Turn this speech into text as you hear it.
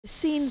The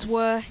scenes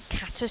were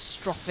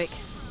catastrophic.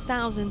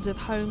 Thousands of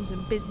homes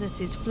and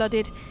businesses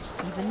flooded.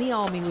 Even the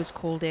army was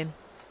called in.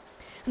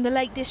 And the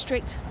Lake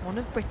District, one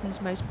of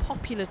Britain's most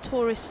popular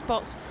tourist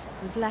spots,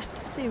 was left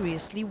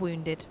seriously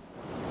wounded.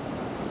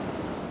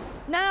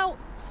 Now,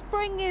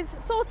 spring is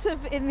sort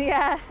of in the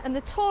air and the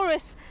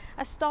tourists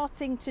are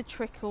starting to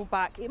trickle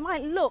back. It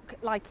might look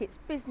like it's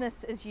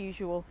business as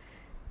usual,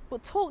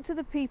 but talk to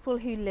the people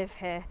who live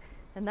here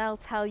and they'll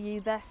tell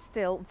you they're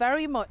still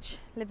very much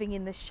living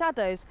in the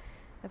shadows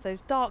of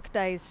those dark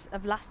days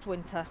of last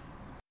winter.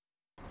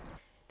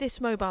 This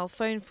mobile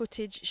phone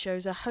footage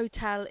shows a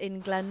hotel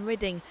in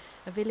Glenridding,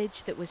 a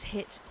village that was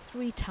hit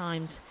 3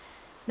 times.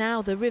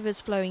 Now the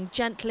river's flowing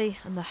gently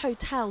and the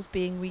hotel's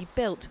being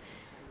rebuilt.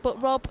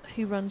 But Rob,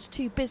 who runs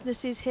 2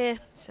 businesses here,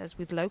 says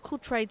with local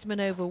tradesmen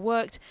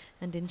overworked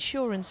and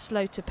insurance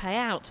slow to pay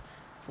out,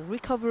 full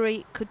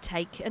recovery could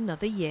take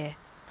another year.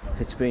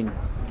 It's been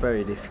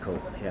very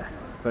difficult, yeah,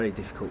 very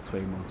difficult 3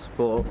 months.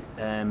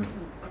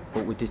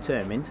 But we're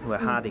determined, we're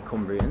hardy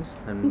Cumbrians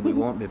and we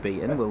won't be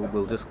beaten,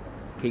 we'll just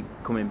keep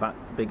coming back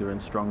bigger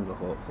and stronger,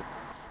 hopefully.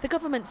 The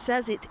government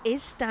says it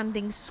is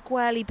standing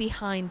squarely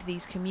behind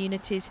these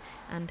communities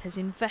and has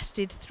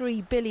invested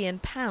 £3 billion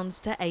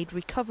to aid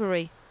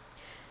recovery.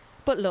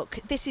 But look,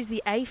 this is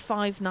the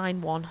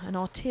A591, an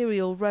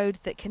arterial road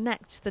that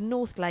connects the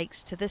North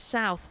Lakes to the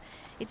south.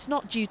 It's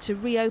not due to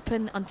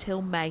reopen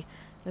until May.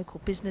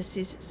 Local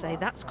businesses say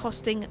that's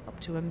costing up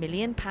to £1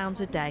 million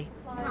a day.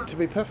 To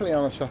be perfectly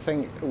honest, I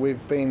think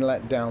we've been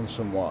let down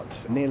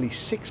somewhat. Nearly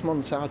 6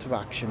 months out of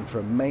action for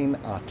a main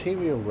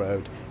arterial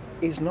road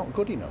is not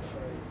good enough.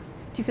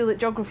 Do you feel that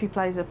geography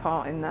plays a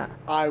part in that?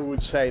 I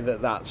would say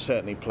that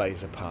certainly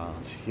plays a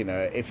part. You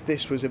know, if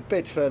this was a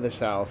bit further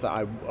south,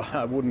 I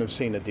wouldn't have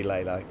seen a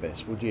delay like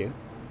this, would you?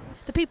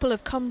 The people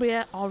of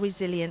Cumbria are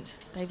resilient.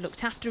 They've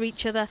looked after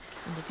each other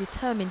and are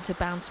determined to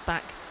bounce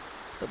back.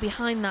 But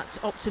behind that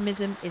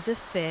optimism is a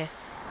fear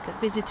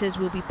that visitors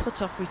will be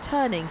put off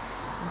returning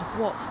and of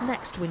what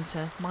next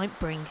winter might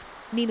bring.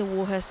 Nina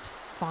Warhurst,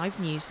 5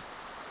 News.